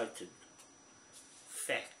cited,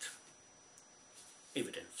 fact,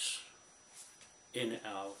 evidence in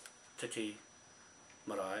our Titi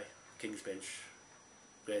Marae, King's Bench,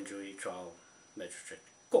 Grand Jury Trial Magistrate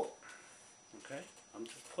Court. Okay?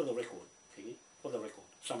 For the record, Kingy, for the record.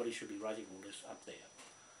 Somebody should be writing all this up there.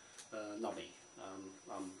 Not me.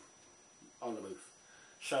 I'm on the move.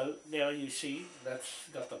 So now you see that's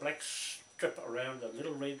got the black strip around the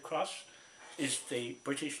little red cross is the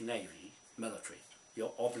British Navy military.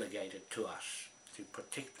 You're obligated to us to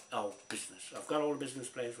protect our business. I've got all the business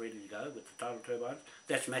plans ready to go with the tidal turbines.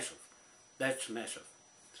 That's massive. That's massive.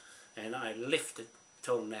 And I left it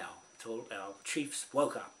till now, till our chiefs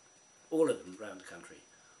woke up, all of them around the country,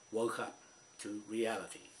 woke up to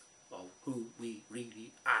reality of who we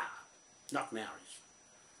really are, not Maoris.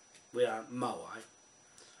 We are Moai,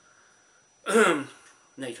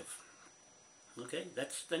 native. Okay,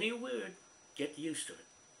 that's the new word. Get used to it.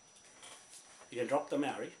 You can drop the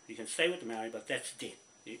Maori, you can stay with the Maori, but that's debt.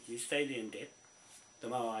 You stay there in debt. The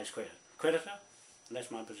Moai is creditor, and that's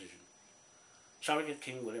my position. Surrogate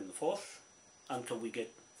King William IV, until we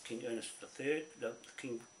get King Ernest III,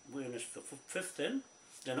 King Ernest V in,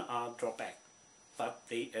 then I'll drop back. But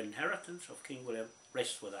the inheritance of King William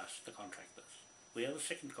rests with us, the contractors. We are the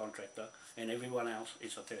second contractor, and everyone else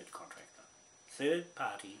is a third contractor. Third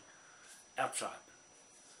party outside.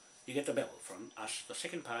 You get the bill from us, the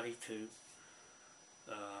second party, to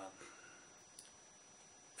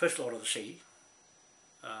First Lord of the Sea,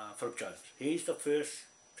 Philip Jones. He's the first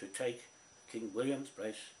to take King William's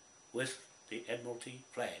place with the Admiralty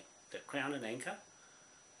flag, the crown and anchor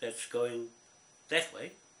that's going that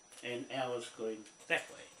way, and ours going that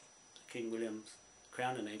way. King William's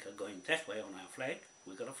crown and anchor going that way on our flag.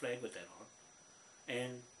 We've got a flag with that on.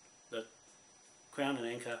 And the crown and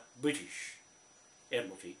anchor British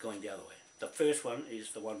Admiralty going the other way. The first one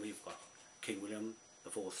is the one we've got, King William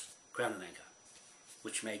IV's crown and anchor,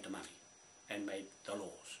 which made the money and made the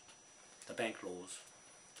laws, the bank laws,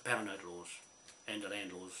 the pound note laws, and the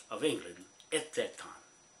land laws of England at that time.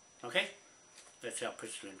 Okay? That's our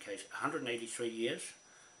precedent case. 183 years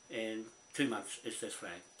and 2 months is this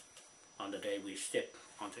flag on the day we step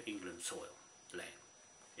onto England's soil, land,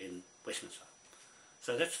 in Westminster.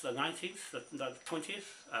 So that's the 19th, the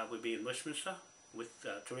 20th, we'll be in Westminster with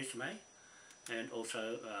Theresa May, and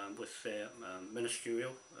also with their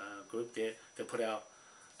ministerial group there. They put our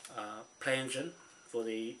plans in for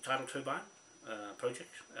the Tidal Turbine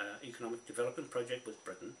project, economic development project with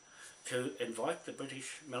Britain, to invite the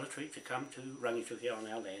British military to come to Rangitu here on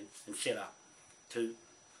our land and set up to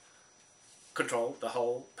control the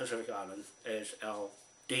whole Pacific Island as our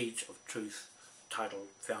deeds of truth title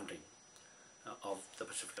founding of the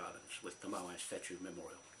Pacific Islands, with the Moai statue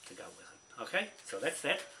memorial to go with it. Okay, so that's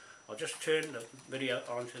that. I'll just turn the video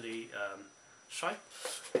onto the site,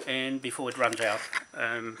 and before it runs out,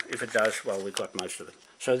 if it does, well, we've got most of it.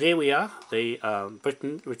 So there we are, the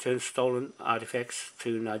Britain returns stolen artifacts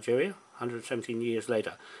to Nigeria 117 years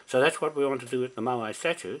later. So that's what we want to do with the Moai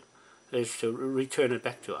statue, is to return it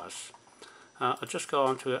back to us. I'll just go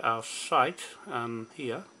onto our site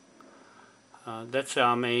here. That's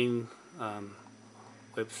our main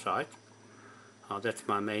website. That's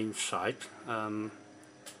my main site.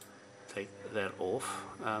 Take that off.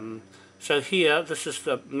 So here, this is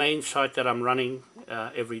the main site that I'm running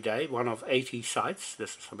every day, one of 80 sites.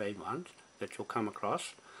 This is the main one that you'll come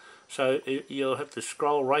across. So you'll have to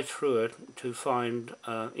scroll right through it to find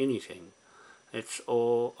anything. It's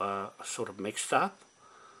all sort of mixed up.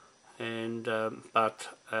 And but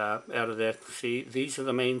out of that, see, these are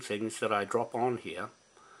the main things that I drop on here.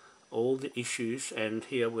 All the issues, and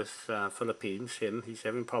here with Philippines, he's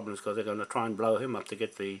having problems because they're going to try and blow him up to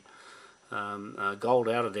get the gold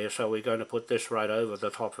out of there, so we're going to put this right over the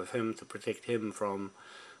top of him to protect him from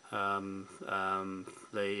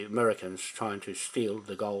the Americans trying to steal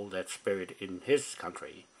the gold that's buried in his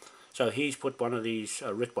country. So he's put one of these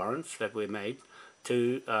writ warrants that we made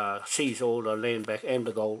to seize all the land back and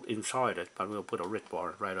the gold inside it, but we'll put a writ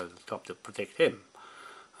warrant right over the top to protect him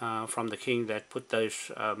from the king that put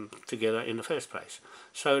those together in the first place.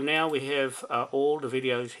 So now we have all the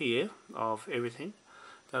videos here of everything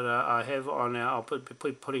that I have on our, I'll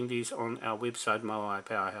be putting these on our website,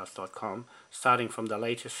 moaipowerhouse.com, starting from the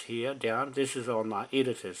latest here down. This is on my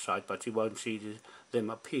editor's site, but you won't see them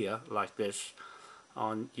appear like this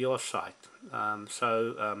on your site. Our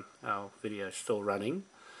video is still running.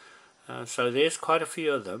 So there's quite a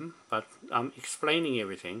few of them, but I'm explaining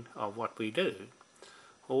everything of what we do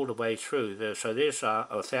all the way through there. So there's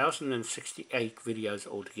 1,068 videos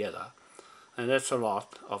altogether, and that's a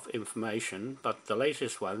lot of information, but the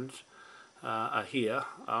latest ones are here.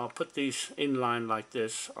 I'll put these in line like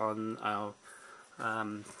this on our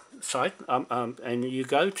site, and you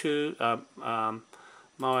go to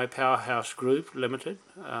Moai Powerhouse Group Limited,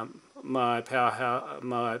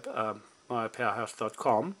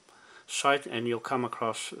 moaipowerhouse.com site, and you'll come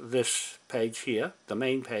across this page here, the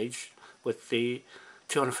main page with the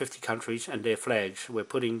 250 countries and their flags. We're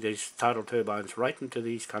putting these tidal turbines right into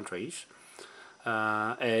these countries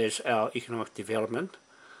as our economic development,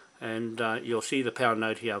 and you'll see the pound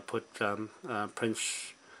note here. I'll put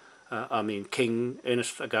King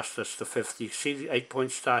Ernest Augustus V. You see the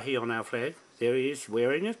 8-point star here on our flag? There he is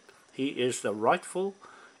wearing it. He is the rightful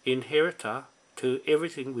inheritor to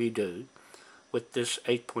everything we do with this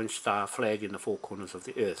 8-point star flag in the four corners of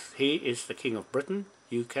the earth. He is the King of Britain,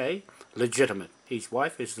 UK, legitimate. His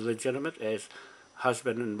wife is legitimate as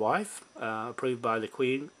husband and wife, approved by the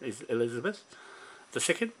Queen Elizabeth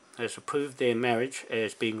II, has approved their marriage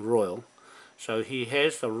as being royal. So he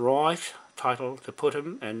has the right title to put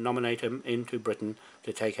him and nominate him into Britain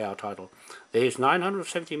to take our title. There's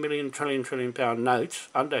 970 million trillion pound notes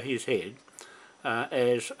under his head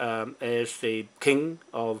as the King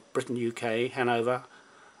of Britain, UK, Hanover,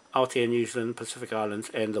 Aotearoa, New Zealand, Pacific Islands,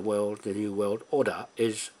 and the world. The New World Order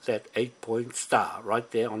is that 8-point star right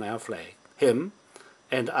there on our flag. Him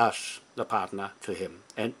and us, the partner to him,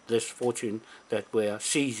 and this fortune that we're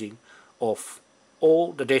seizing off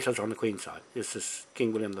all the debtors on the Queen's side. This is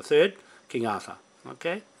King William III, King Arthur.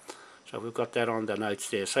 Okay, so we've got that on the notes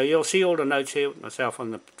there. So you'll see all the notes here, myself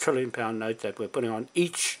on the trillion-pound note that we're putting on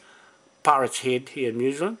each pirate's head here in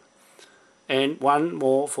New Zealand, and one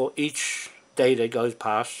more for each day that goes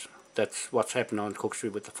past. That's what's happened on Cook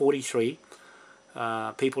Street with the 43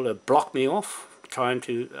 people that blocked me off trying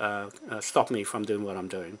to stop me from doing what I'm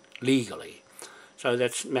doing legally. So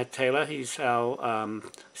that's Matt Taylor. He's our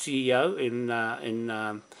CEO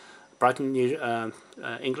in Brighton,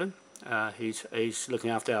 England. He's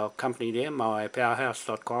looking after our company there,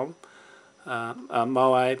 moaipowerhouse.com.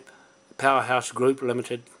 Moai Powerhouse Group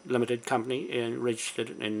Limited Company, registered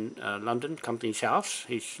in London, Company's House.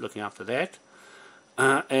 He's looking after that.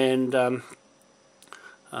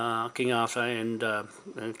 King Arthur and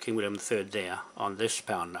King William III there on this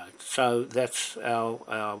pound note. So that's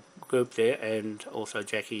our group there, and also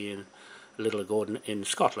Jackie and Little Gordon in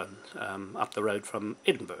Scotland, up the road from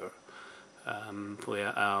Edinburgh,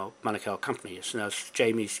 where our Manukau company is. Now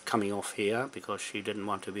Jamie's coming off here because she didn't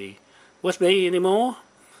want to be with me anymore.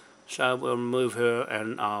 So we'll move her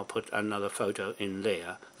and I'll put another photo in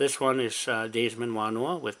there. This one is Desmond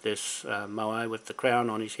Wanoa with this Moai with the crown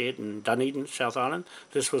on his head in Dunedin, South Island.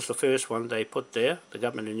 This was the first one they put there. The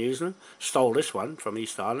government in New Zealand stole this one from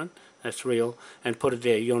East Island. That's real, and put it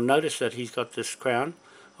there. You'll notice that he's got this crown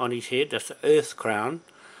on his head. That's the Earth Crown.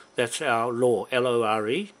 That's our law,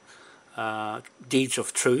 L-O-R-E, Deeds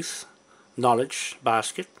of Truth, Knowledge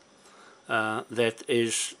Basket. That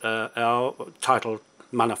is our title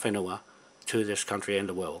mana whenua to this country and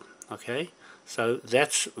the world. Okay, so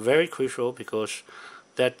that's very crucial, because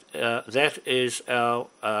that is our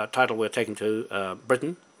title we're taking to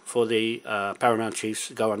Britain for the Paramount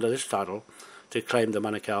Chiefs. Go under this title to claim the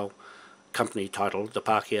Manukau company title, the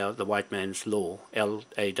Pākehā, the white man's law,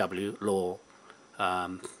 L-A-W, law,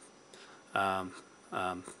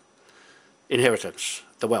 inheritance,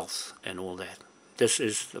 the wealth and all that. This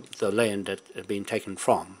is the land that had been taken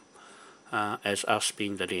from, as us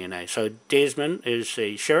being the DNA. So Desmond is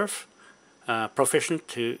the sheriff, proficient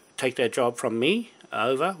to take that job from me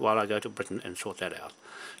over while I go to Britain and sort that out.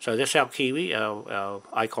 So that's our Kiwi, our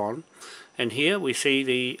icon. And here we see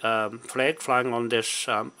the flag flying on this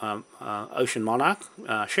Ocean Monarch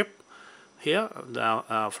ship. Here,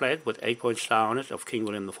 our flag with 8-point star on it of King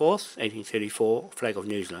William IV, 1834, flag of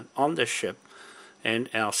New Zealand on this ship. And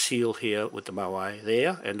our seal here with the Moai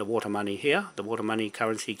there, and the water money here, the water money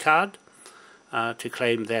currency card, to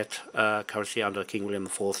claim that currency under King William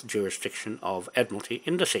IV jurisdiction of Admiralty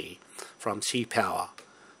in the sea from Sea Power.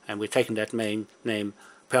 And we're taking that main name,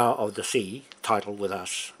 Power of the Sea, title with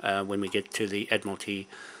us when we get to the Admiralty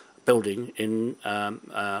building in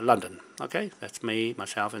London. Okay, that's me,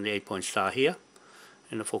 myself, and the 8-point star here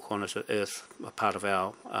in the four corners of Earth, a part of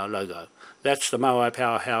our logo. That's the Moai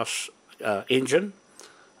Powerhouse engine,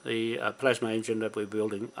 the plasma engine that we're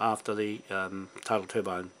building after the Tidal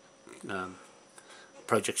Turbine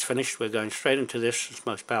project's finished. We're going straight into this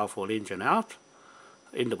most powerful engine out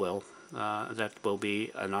in the world. That will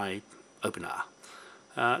be an eye-opener.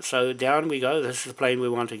 So down we go. This is the plane we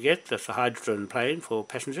want to get. That's a hydrogen plane for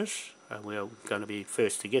passengers. We're going to be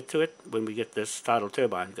first to get to it when we get this tidal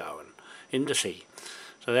turbine going in the sea.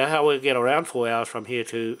 So that's how we'll get around 4 hours from here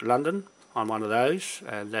to London on one of those,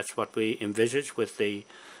 and that's what we envisage with the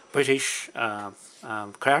British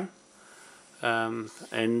crown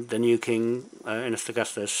and the new King, Ernest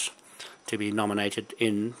Augustus, to be nominated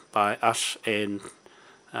in by us, and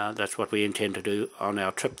that's what we intend to do on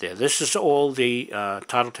our trip there. This is all the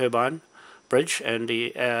tidal turbine bridge and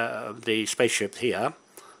the spaceship here.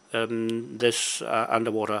 This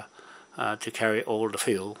underwater to carry all the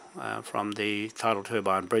fuel from the tidal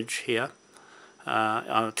turbine bridge here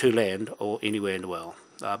to land or anywhere in the world.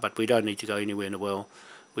 But we don't need to go anywhere in the world.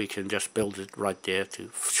 We can just build it right there to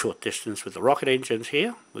short distance with the rocket engines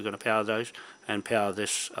here. We're going to power those and power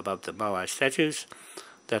this above the Moai statues.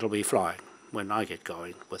 That'll be flying when I get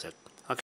going with it.